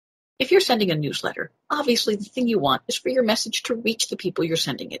If you're sending a newsletter, obviously the thing you want is for your message to reach the people you're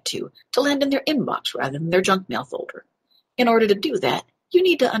sending it to land in their inbox rather than their junk mail folder. In order to do that, you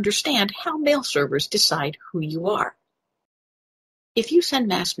need to understand how mail servers decide who you are. If you send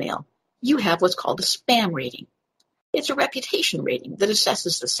mass mail, you have what's called a spam rating. It's a reputation rating that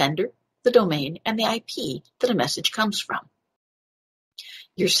assesses the sender, the domain, and the IP that a message comes from.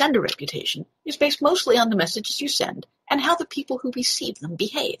 Your sender reputation is based mostly on the messages you send and how the people who receive them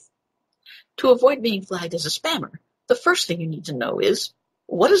behave. To avoid being flagged as a spammer, the first thing you need to know is,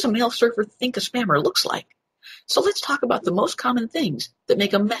 what does a mail server think a spammer looks like? So let's talk about the most common things that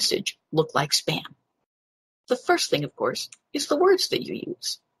make a message look like spam. The first thing, of course, is the words that you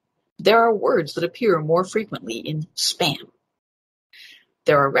use. There are words that appear more frequently in spam.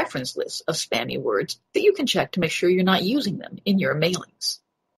 There are reference lists of spammy words that you can check to make sure you're not using them in your mailings.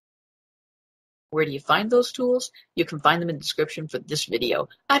 Where do you find those tools? You can find them in the description for this video.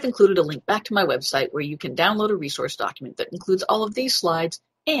 I've included a link back to my website where you can download a resource document that includes all of these slides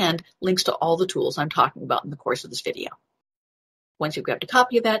and links to all the tools I'm talking about in the course of this video. Once you've grabbed a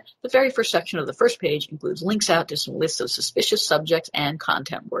copy of that, the very first section of the first page includes links out to some lists of suspicious subjects and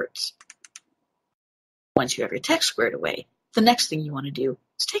content words. Once you have your text squared away, the next thing you want to do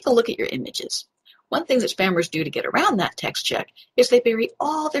is take a look at your images. One thing that spammers do to get around that text check is they bury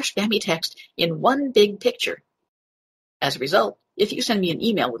all their spammy text in one big picture. As a result, if you send me an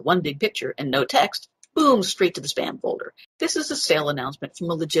email with one big picture and no text, boom, straight to the spam folder. This is a sale announcement from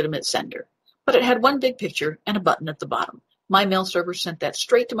a legitimate sender, but it had one big picture and a button at the bottom. My mail server sent that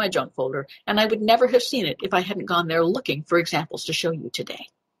straight to my junk folder, and I would never have seen it if I hadn't gone there looking for examples to show you today.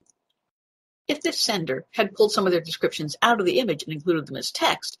 If this sender had pulled some of their descriptions out of the image and included them as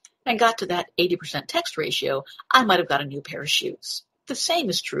text, and got to that 80% text ratio, I might have got a new pair of shoes. The same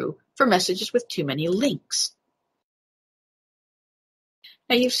is true for messages with too many links.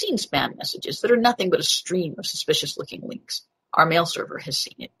 Now you've seen spam messages that are nothing but a stream of suspicious-looking links. Our mail server has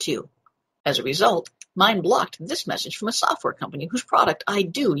seen it too. As a result, mine blocked this message from a software company whose product I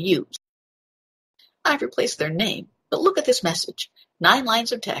do use. I've replaced their name, but look at this message. 9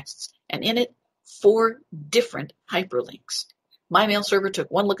 lines of texts, and in it, 4 different hyperlinks. My mail server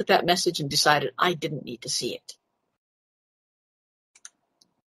took one look at that message and decided I didn't need to see it.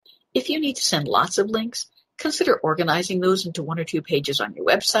 If you need to send lots of links, consider organizing those into 1 or 2 pages on your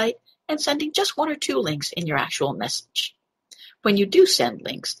website and sending just 1 or 2 links in your actual message. When you do send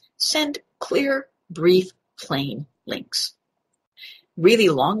links, send clear, brief, plain links. Really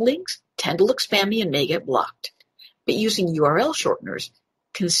long links tend to look spammy and may get blocked, but using URL shorteners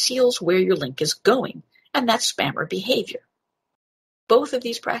conceals where your link is going, and that's spammer behavior. Both of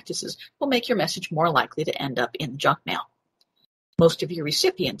these practices will make your message more likely to end up in junk mail. Most of your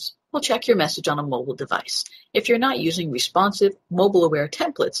recipients will check your message on a mobile device. If you're not using responsive, mobile-aware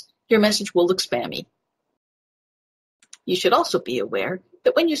templates, your message will look spammy. You should also be aware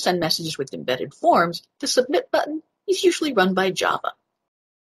that when you send messages with embedded forms, the submit button is usually run by Java.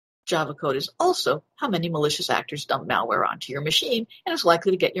 Java code is also how many malicious actors dump malware onto your machine and is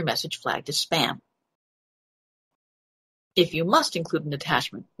likely to get your message flagged as spam. If you must include an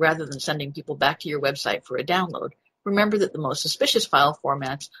attachment rather than sending people back to your website for a download, remember that the most suspicious file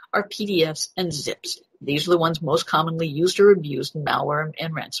formats are PDFs and zips. These are the ones most commonly used or abused in malware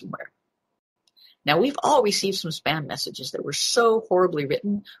and ransomware. Now, we've all received some spam messages that were so horribly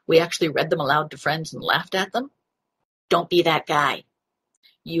written, we actually read them aloud to friends and laughed at them. Don't be that guy.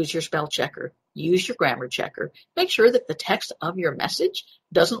 Use your spell checker. Use your grammar checker. Make sure that the text of your message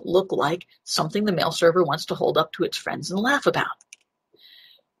doesn't look like something the mail server wants to hold up to its friends and laugh about.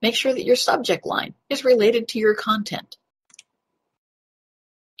 Make sure that your subject line is related to your content.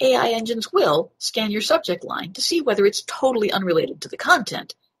 AI engines will scan your subject line to see whether it's totally unrelated to the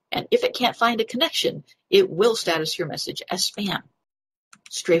content, and if it can't find a connection, it will status your message as spam.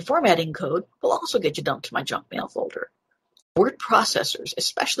 Stray formatting code will also get you dumped to my junk mail folder. Word processors,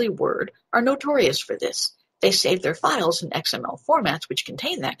 especially Word, are notorious for this. They save their files in XML formats which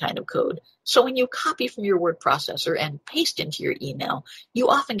contain that kind of code, so when you copy from your word processor and paste into your email, you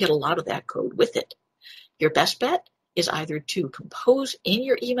often get a lot of that code with it. Your best bet is either to compose in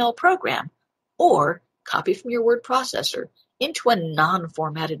your email program or copy from your word processor into a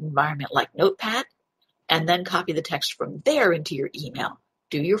non-formatted environment like Notepad, and then copy the text from there into your email.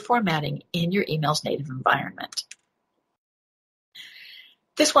 Do your formatting in your email's native environment.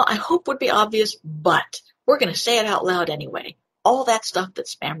 This one I hope would be obvious, but we're going to say it out loud anyway. All that stuff that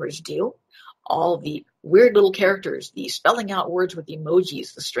spammers do, all the weird little characters, the spelling out words with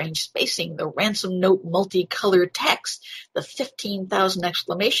emojis, the strange spacing, the ransom note multicolored text, the 15,000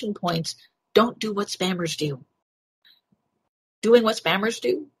 exclamation points, don't do what spammers do. Doing what spammers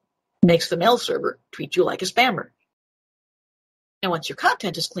do Makes the mail server treat you like a spammer. And once your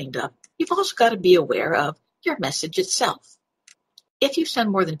content is cleaned up, you've also got to be aware of your message itself. If you send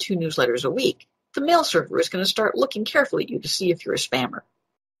more than 2 newsletters a week, the mail server is going to start looking carefully at you to see if you're a spammer.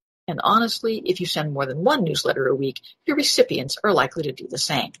 And honestly, if you send more than 1 newsletter a week, your recipients are likely to do the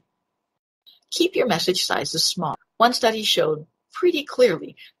same. Keep your message sizes small. One study showed pretty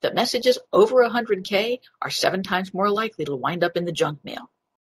clearly that messages over 100K are 7 times more likely to wind up in the junk mail.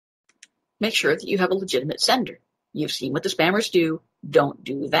 Make sure that you have a legitimate sender. You've seen what the spammers do. Don't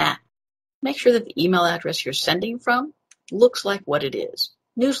do that. Make sure that the email address you're sending from looks like what it is.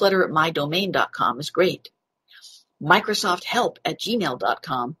 Newsletter@mydomain.com is great.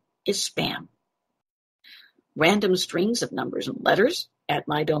 MicrosoftHelp@gmail.com is spam. Random strings of numbers and letters at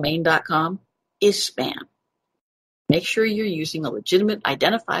mydomain.com is spam. Make sure you're using a legitimate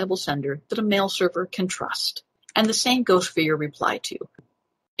identifiable sender that a mail server can trust. And the same goes for your reply to.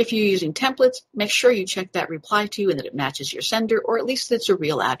 If you're using templates, make sure you check that reply to and that it matches your sender, or at least that it's a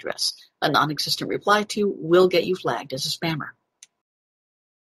real address. A non-existent reply to will get you flagged as a spammer.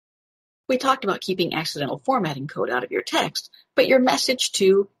 We talked about keeping accidental formatting code out of your text, but your message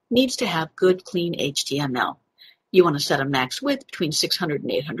too needs to have good, clean HTML. You want to set a max width between 600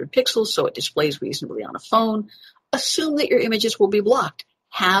 and 800 pixels so it displays reasonably on a phone. Assume that your images will be blocked.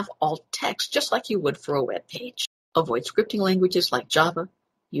 Have alt text just like you would for a web page. Avoid scripting languages like Java.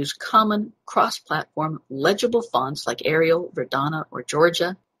 Use common, cross-platform, legible fonts like Arial, Verdana, or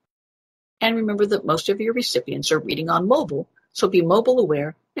Georgia. And remember that most of your recipients are reading on mobile, so be mobile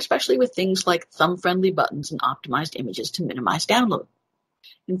aware, especially with things like thumb-friendly buttons and optimized images to minimize download.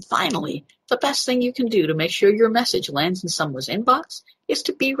 And finally, the best thing you can do to make sure your message lands in someone's inbox is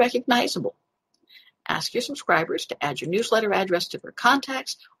to be recognizable. Ask your subscribers to add your newsletter address to their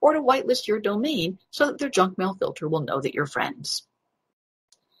contacts or to whitelist your domain so that their junk mail filter will know that you're friends.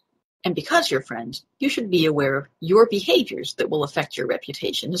 And because you're friends, you should be aware of your behaviors that will affect your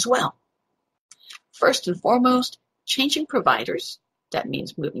reputation as well. First and foremost, changing providers. That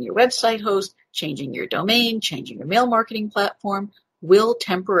means moving your website host, changing your domain, changing your mail marketing platform will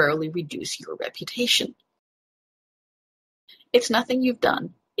temporarily reduce your reputation. It's nothing you've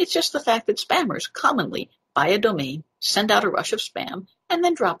done. It's just the fact that spammers commonly buy a domain, send out a rush of spam, and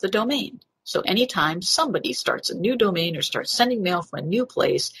then drop the domain. So anytime somebody starts a new domain or starts sending mail from a new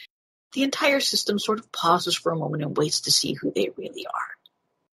place, the entire system sort of pauses for a moment and waits to see who they really are.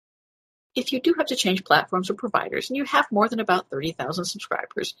 If you do have to change platforms or providers and you have more than about 30,000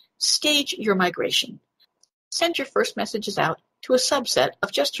 subscribers, stage your migration. Send your first messages out to a subset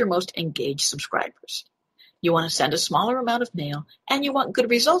of just your most engaged subscribers. You want to send a smaller amount of mail, and you want good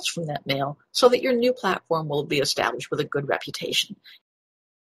results from that mail so that your new platform will be established with a good reputation.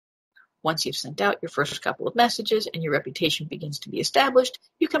 Once you've sent out your first couple of messages and your reputation begins to be established,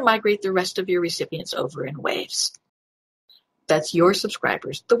 you can migrate the rest of your recipients over in waves. That's your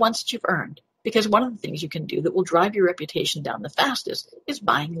subscribers, the ones that you've earned, because one of the things you can do that will drive your reputation down the fastest is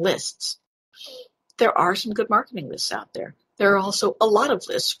buying lists. There are some good marketing lists out there. There are also a lot of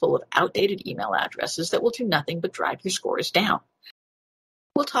lists full of outdated email addresses that will do nothing but drive your scores down.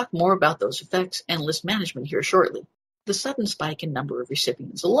 We'll talk more about those effects and list management here shortly. The sudden spike in number of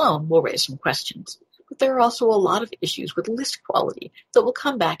recipients alone will raise some questions, but there are also a lot of issues with list quality that will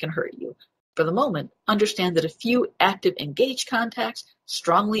come back and hurt you. For the moment, understand that a few active engaged contacts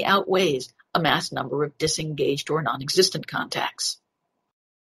strongly outweighs a mass number of disengaged or non-existent contacts.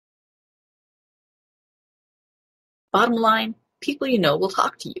 Bottom line, people you know will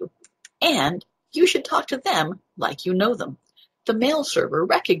talk to you, and you should talk to them like you know them. The mail server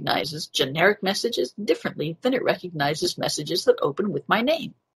recognizes generic messages differently than it recognizes messages that open with my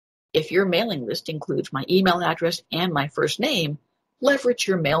name. If your mailing list includes my email address and my first name, leverage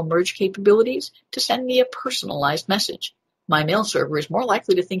your mail merge capabilities to send me a personalized message. My mail server is more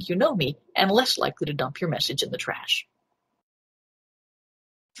likely to think you know me and less likely to dump your message in the trash.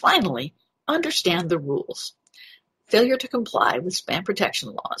 Finally, understand the rules. Failure to comply with spam protection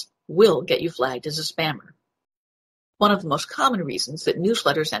laws will get you flagged as a spammer. One of the most common reasons that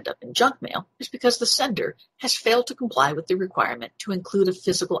newsletters end up in junk mail is because the sender has failed to comply with the requirement to include a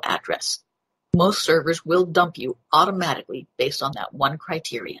physical address. Most servers will dump you automatically based on that one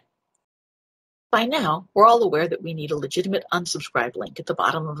criterion. By now, we're all aware that we need a legitimate unsubscribe link at the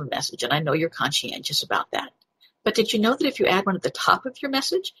bottom of a message, and I know you're conscientious about that. But did you know that if you add one at the top of your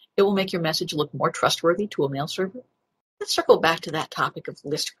message, it will make your message look more trustworthy to a mail server? Let's circle back to that topic of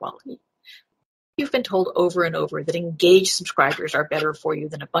list quality. You've been told over and over that engaged subscribers are better for you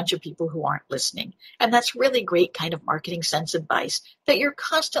than a bunch of people who aren't listening. And that's really great kind of marketing sense advice that you're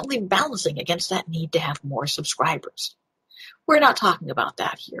constantly balancing against that need to have more subscribers. We're not talking about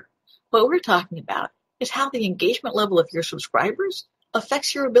that here. What we're talking about is how the engagement level of your subscribers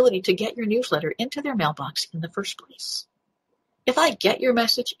affects your ability to get your newsletter into their mailbox in the first place. If I get your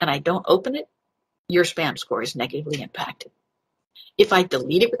message and I don't open it, your spam score is negatively impacted. If I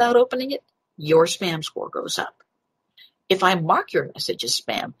delete it without opening it, your spam score goes up. If I mark your message as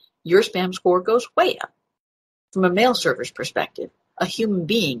spam, your spam score goes way up. From a mail server's perspective, a human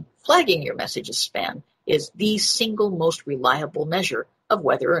being flagging your message as spam is the single most reliable measure of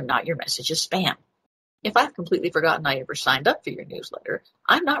whether or not your message is spam. If I've completely forgotten I ever signed up for your newsletter,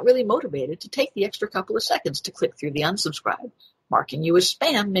 I'm not really motivated to take the extra couple of seconds to click through the unsubscribe. Marking you as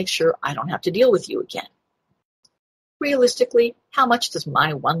spam makes sure I don't have to deal with you again. Realistically, how much does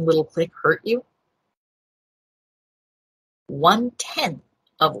my one little click hurt you? 1/10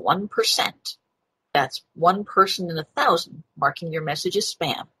 of 1%, that's one person in 1,000 marking your message as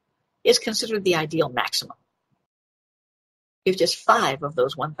spam, is considered the ideal maximum. If just 5 of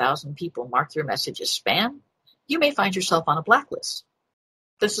those 1,000 people mark your message as spam, you may find yourself on a blacklist.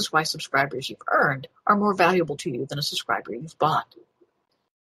 This is why subscribers you've earned are more valuable to you than a subscriber you've bought.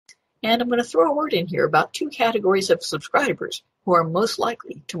 And I'm going to throw a word in here about 2 categories of subscribers who are most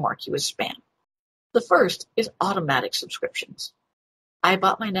likely to mark you as spam. The first is automatic subscriptions. I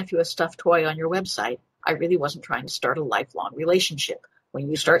bought my nephew a stuffed toy on your website. I really wasn't trying to start a lifelong relationship. When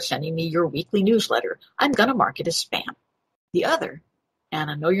you start sending me your weekly newsletter, I'm going to mark it as spam. The other,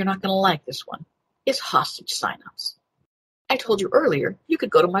 and I know you're not going to like this one, is hostage signups. I told you earlier you could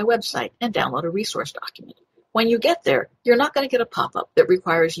go to my website and download a resource document. When you get there, you're not going to get a pop-up that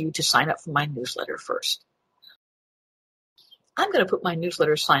requires you to sign up for my newsletter first. I'm going to put my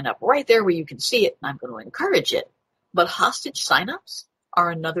newsletter sign up right there where you can see it, and I'm going to encourage it. But hostage signups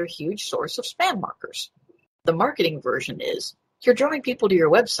are another huge source of spam markers. The marketing version is you're drawing people to your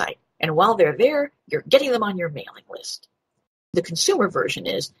website, and while they're there, you're getting them on your mailing list. The consumer version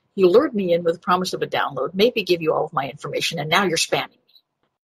is you lured me in with the promise of a download, maybe give you all of my information, and now you're spamming me.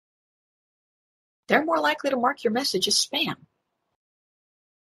 They're more likely to mark your message as spam.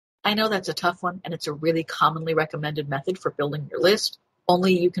 I know that's a tough one, and it's a really commonly recommended method for building your list.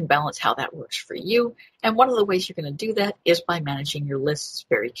 Only you can balance how that works for you, and one of the ways you're going to do that is by managing your lists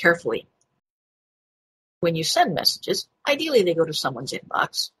very carefully. When you send messages, ideally they go to someone's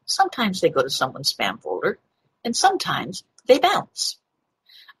inbox, sometimes they go to someone's spam folder, and sometimes they bounce.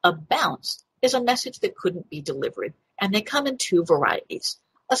 A bounce is a message that couldn't be delivered, and they come in 2 varieties.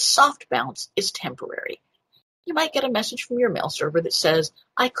 A soft bounce is temporary. You might get a message from your mail server that says,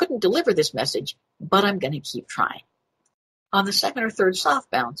 I couldn't deliver this message, but I'm going to keep trying. On the second or third soft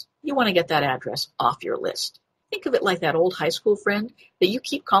bounce, you want to get that address off your list. Think of it like that old high school friend that you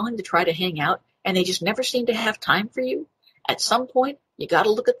keep calling to try to hang out, and they just never seem to have time for you. At some point, you got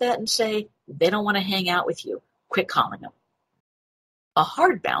to look at that and say, they don't want to hang out with you. Quit calling them. A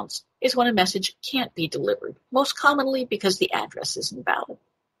hard bounce is when a message can't be delivered, most commonly because the address is invalid.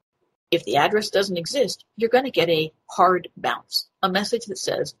 If the address doesn't exist, you're going to get a hard bounce, a message that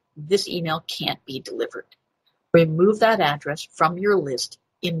says this email can't be delivered. Remove that address from your list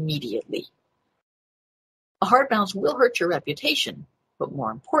immediately. A hard bounce will hurt your reputation, but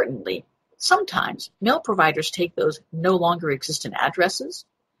more importantly, sometimes mail providers take those no longer existent addresses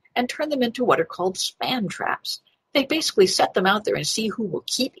and turn them into what are called spam traps. They basically set them out there and see who will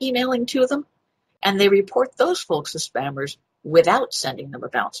keep emailing to them, and they report those folks as spammers without sending them a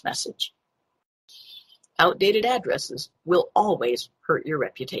bounce message. Outdated addresses will always hurt your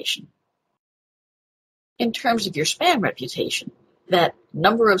reputation. In terms of your spam reputation, that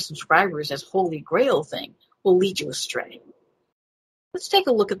number of subscribers as holy grail thing will lead you astray. Let's take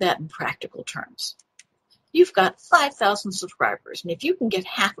a look at that in practical terms. You've got 5,000 subscribers, and if you can get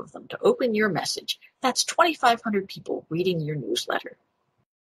half of them to open your message, that's 2,500 people reading your newsletter.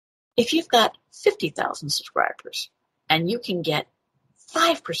 If you've got 50,000 subscribers, and you can get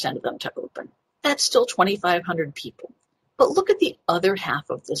 5% of them to open, that's still 2,500 people. But look at the other half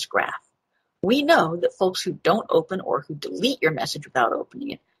of this graph. We know that folks who don't open or who delete your message without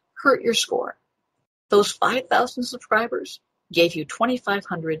opening it hurt your score. Those 5,000 subscribers gave you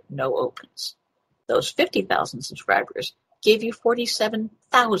 2,500 no opens. Those 50,000 subscribers gave you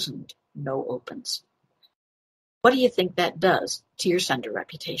 47,000 no opens. What do you think that does to your sender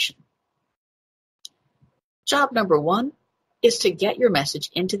reputation? Job number 1 is to get your message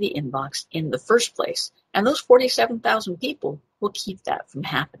into the inbox in the first place, and those 47,000 people will keep that from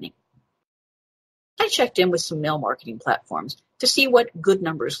happening. I checked in with some mail marketing platforms to see what good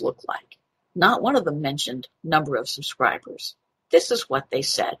numbers look like. Not one of them mentioned number of subscribers. This is what they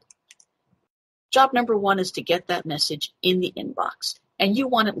said. Job number 1 is to get that message in the inbox, and you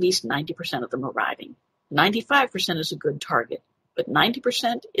want at least 90% of them arriving. 95% is a good target. but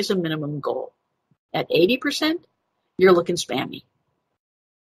 90% is a minimum goal. At 80%, you're looking spammy.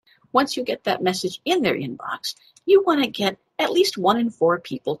 Once you get that message in their inbox, you want to get at least 1 in 4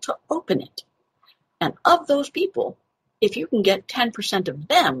 people to open it. And of those people, if you can get 10% of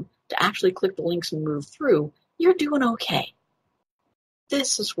them to actually click the links and move through, you're doing okay.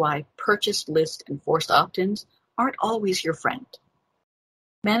 This is why purchased list and forced opt-ins aren't always your friend.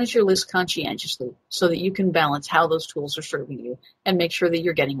 Manage your list conscientiously so that you can balance how those tools are serving you and make sure that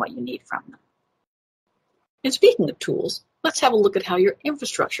you're getting what you need from them. And speaking of tools, let's have a look at how your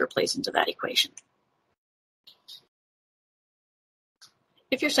infrastructure plays into that equation.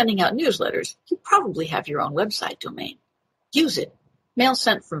 If you're sending out newsletters, you probably have your own website domain. Use it. Mail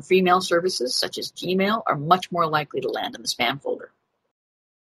sent from free mail services such as Gmail are much more likely to land in the spam folder.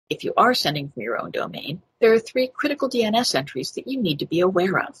 If you are sending from your own domain, there are 3 critical DNS entries that you need to be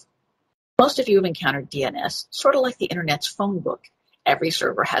aware of. Most of you have encountered DNS, sort of like the internet's phone book. Every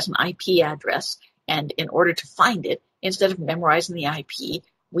server has an IP address, and in order to find it, instead of memorizing the IP,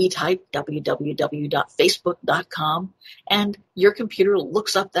 we type www.facebook.com, and your computer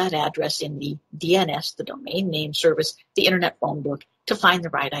looks up that address in the DNS, the domain name service, the internet phone book, to find the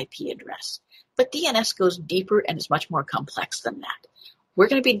right IP address. But DNS goes deeper and is much more complex than that. We're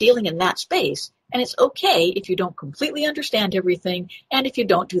going to be dealing in that space, and it's okay if you don't completely understand everything and if you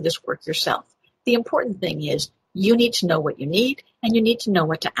don't do this work yourself. The important thing is you need to know what you need, and you need to know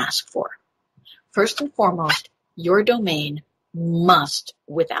what to ask for. First and foremost, your domain must,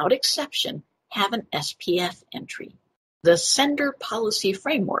 without exception, have an SPF entry. The Sender Policy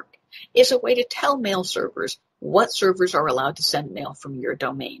Framework is a way to tell mail servers what servers are allowed to send mail from your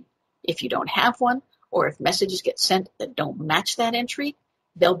domain. If you don't have one, or if messages get sent that don't match that entry,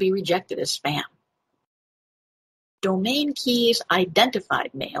 they'll be rejected as spam. Domain Keys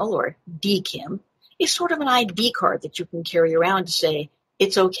Identified Mail, or DKIM, is sort of an ID card that you can carry around to say,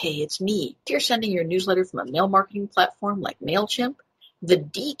 it's okay, it's me. If you're sending your newsletter from a mail marketing platform like MailChimp, the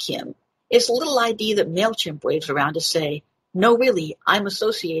DKIM is a little ID that MailChimp waves around to say, no, really, I'm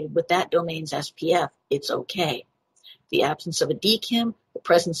associated with that domain's SPF, it's okay. The absence of a DKIM, the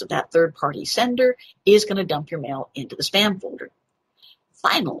presence of that third-party sender, is going to dump your mail into the spam folder.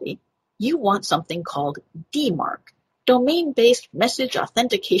 Finally, you want something called DMARC. Domain-based message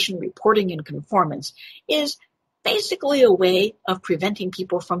authentication reporting and conformance is basically a way of preventing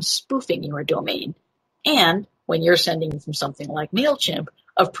people from spoofing your domain, and when you're sending from something like MailChimp,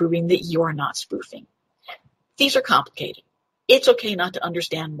 of proving that you're not spoofing. These are complicated. It's okay not to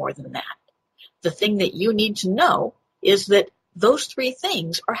understand more than that. The thing that you need to know is that those 3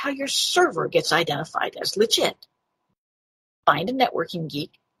 things are how your server gets identified as legit. Find a networking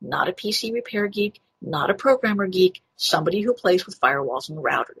geek, not a PC repair geek, not a programmer geek, somebody who plays with firewalls and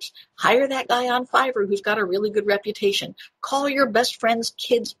routers. Hire that guy on Fiverr who's got a really good reputation. Call your best friends,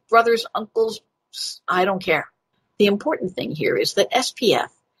 kids, brothers, uncles, I don't care. The important thing here is that SPF,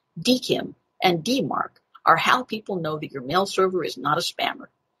 DKIM, and DMARC are how people know that your mail server is not a spammer.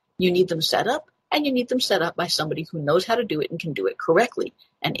 You need them set up, and you need them set up by somebody who knows how to do it and can do it correctly.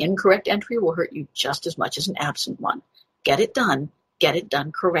 An incorrect entry will hurt you just as much as an absent one. Get it done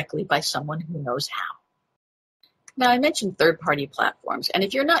correctly by someone who knows how. Now, I mentioned third-party platforms, and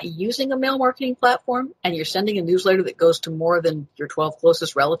if you're not using a mail marketing platform and you're sending a newsletter that goes to more than your 12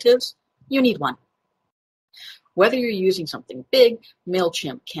 closest relatives, you need one. Whether you're using something big,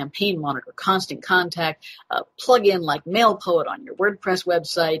 MailChimp, Campaign Monitor, Constant Contact, a plugin like MailPoet on your WordPress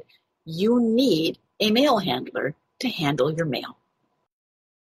website, you need a mail handler to handle your mail.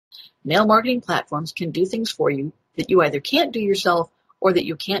 Mail marketing platforms can do things for you that you either can't do yourself or that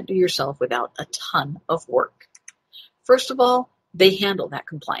you can't do yourself without a ton of work. First of all, they handle that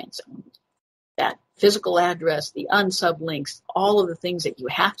compliance element. That physical address, the unsublinks, all of the things that you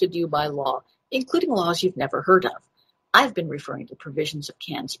have to do by law, including laws you've never heard of. I've been referring to provisions of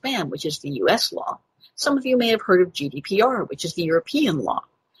canned spam, which is the U.S. law. Some of you may have heard of GDPR, which is the European law.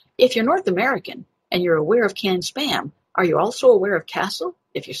 If you're North American and you're aware of canned spam, are you also aware of CASL?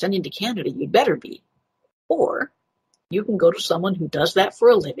 If you're sending to Canada, you'd better be. Or you can go to someone who does that for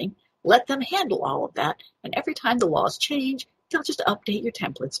a living, let them handle all of that, and every time the laws change, they'll just update your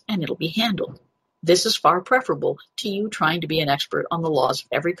templates and it'll be handled. This is far preferable to you trying to be an expert on the laws of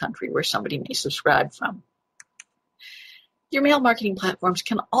every country where somebody may subscribe from. Your mail marketing platforms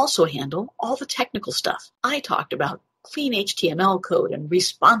can also handle all the technical stuff. I talked about clean HTML code and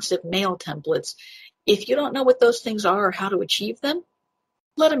responsive mail templates. If you don't know what those things are or how to achieve them,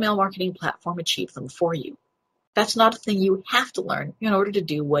 let a mail marketing platform achieve them for you. That's not a thing you have to learn in order to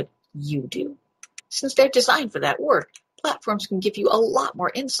do what you do. Since they're designed for that work, platforms can give you a lot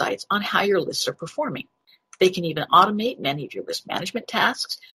more insights on how your lists are performing. They can even automate many of your list management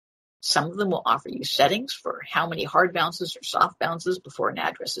tasks. Some of them will offer you settings for how many hard bounces or soft bounces before an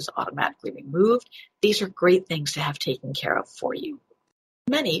address is automatically removed. These are great things to have taken care of for you.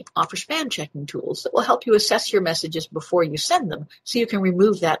 Many offer spam checking tools that will help you assess your messages before you send them, so you can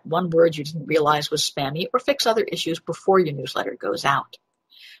remove that one word you didn't realize was spammy or fix other issues before your newsletter goes out.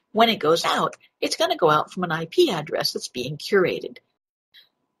 When it goes out, it's going to go out from an IP address that's being curated.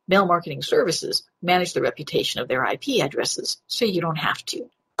 Mail marketing services manage the reputation of their IP addresses, so you don't have to.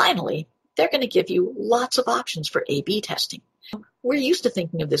 Finally, they're going to give you lots of options for A/B testing. We're used to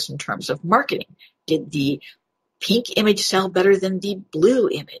thinking of this in terms of marketing. Did the pink image sell better than the blue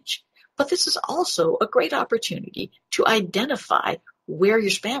image? But this is also a great opportunity to identify where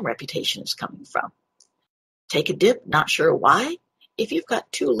your spam reputation is coming from. Take a dip, not sure why? If you've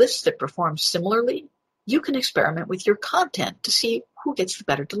got two lists that perform similarly, you can experiment with your content to see who gets the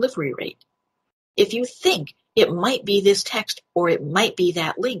better delivery rate. If you think it might be this text or it might be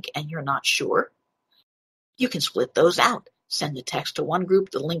that link and you're not sure, you can split those out. Send the text to one group,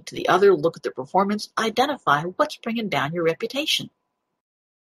 the link to the other, look at the performance, identify what's bringing down your reputation.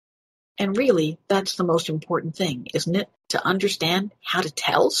 And really, that's the most important thing, isn't it? To understand how to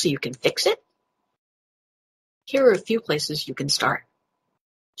tell so you can fix it? Here are a few places you can start.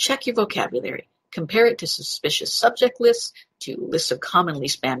 Check your vocabulary. Compare it to suspicious subject lists, to lists of commonly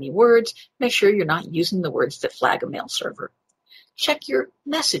spammy words. Make sure you're not using the words that flag a mail server. Check your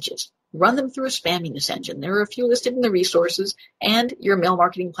messages. Run them through a spamminess engine. There are a few listed in the resources, and your mail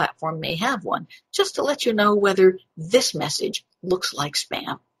marketing platform may have one, just to let you know whether this message looks like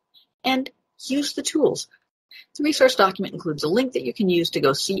spam. And use the tools. The resource document includes a link that you can use to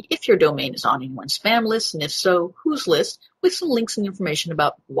go see if your domain is on anyone's spam list, and if so, whose list, with some links and information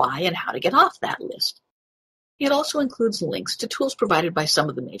about why and how to get off that list. It also includes links to tools provided by some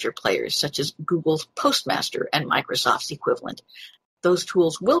of the major players, such as Google's Postmaster and Microsoft's equivalent. Those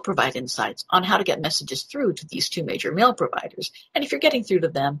tools will provide insights on how to get messages through to these two major mail providers, and if you're getting through to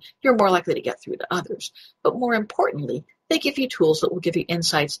them, you're more likely to get through to others. But more importantly, they give you tools that will give you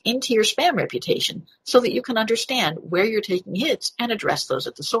insights into your spam reputation so that you can understand where you're taking hits and address those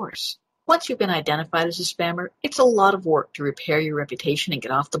at the source. Once you've been identified as a spammer, it's a lot of work to repair your reputation and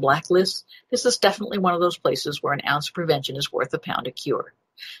get off the blacklist. This is definitely one of those places where an ounce of prevention is worth a pound of cure.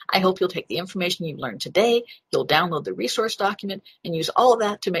 I hope you'll take the information you've learned today, you'll download the resource document, and use all of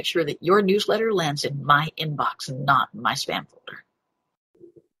that to make sure that your newsletter lands in my inbox and not in my spam folder.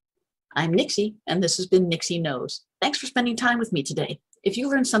 I'm Nixie, and this has been Nixie Knows. Thanks for spending time with me today. If you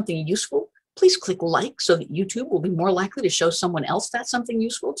learned something useful, please click like so that YouTube will be more likely to show someone else that's something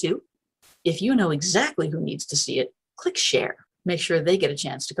useful too. If you know exactly who needs to see it, click share. Make sure they get a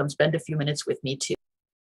chance to come spend a few minutes with me too.